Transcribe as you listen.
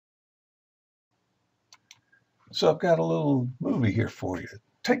So I've got a little movie here for you.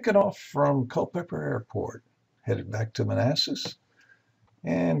 Taking off from Culpeper Airport, headed back to Manassas,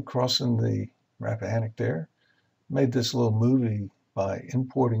 and crossing the Rappahannock there. Made this little movie by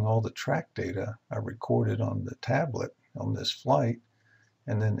importing all the track data I recorded on the tablet on this flight,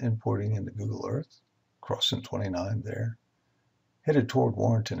 and then importing into Google Earth, crossing 29 there, headed toward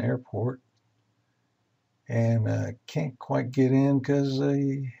Warrenton Airport, and can't quite get in because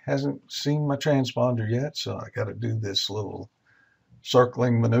he hasn't seen my transponder yet, so I got to do this little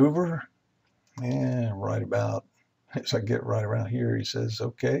circling maneuver. And right about as I get right around here, he says,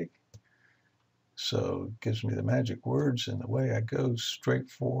 okay. So it gives me the magic words, and away I go straight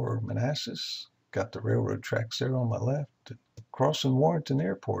for Manassas. Got the railroad tracks there on my left, crossing Warrenton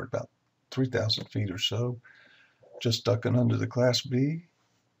Airport, about 3,000 feet or so, just ducking under the Class B,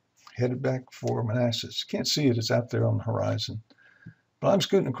 headed back for Manassas. Can't see it, it's out there on the horizon. But I'm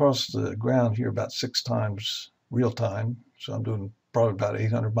scooting across the ground here about 6 times real time, so I'm doing probably about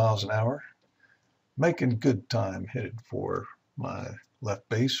 800 miles an hour. Making good time, headed for my left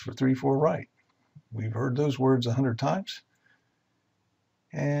base for 3-4 right. We've heard those words 100 times.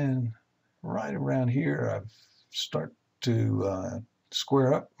 And right around here, I've start to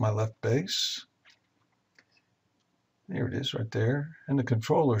square up my left base. There it is right there. And the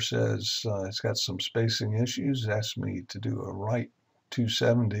controller says it's got some spacing issues. It asks me to do a right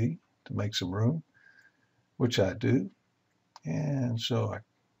 270 to make some room, which I do. And so I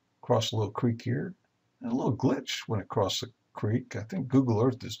cross a little creek here. And a little glitch when it crossed the creek. I think Google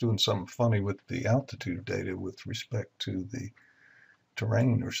Earth is doing something funny with the altitude data with respect to the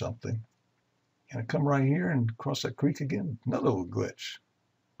terrain or something. And I come right here and cross that creek again, another little glitch.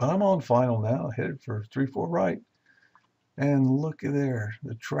 But I'm on final now, headed for 3-4 right. And look at there,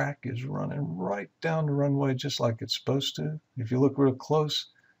 the track is running right down the runway just like it's supposed to. If you look real close,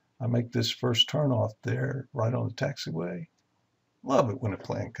 I make this first turn off there right on the taxiway. Love it when a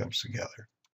plan comes together.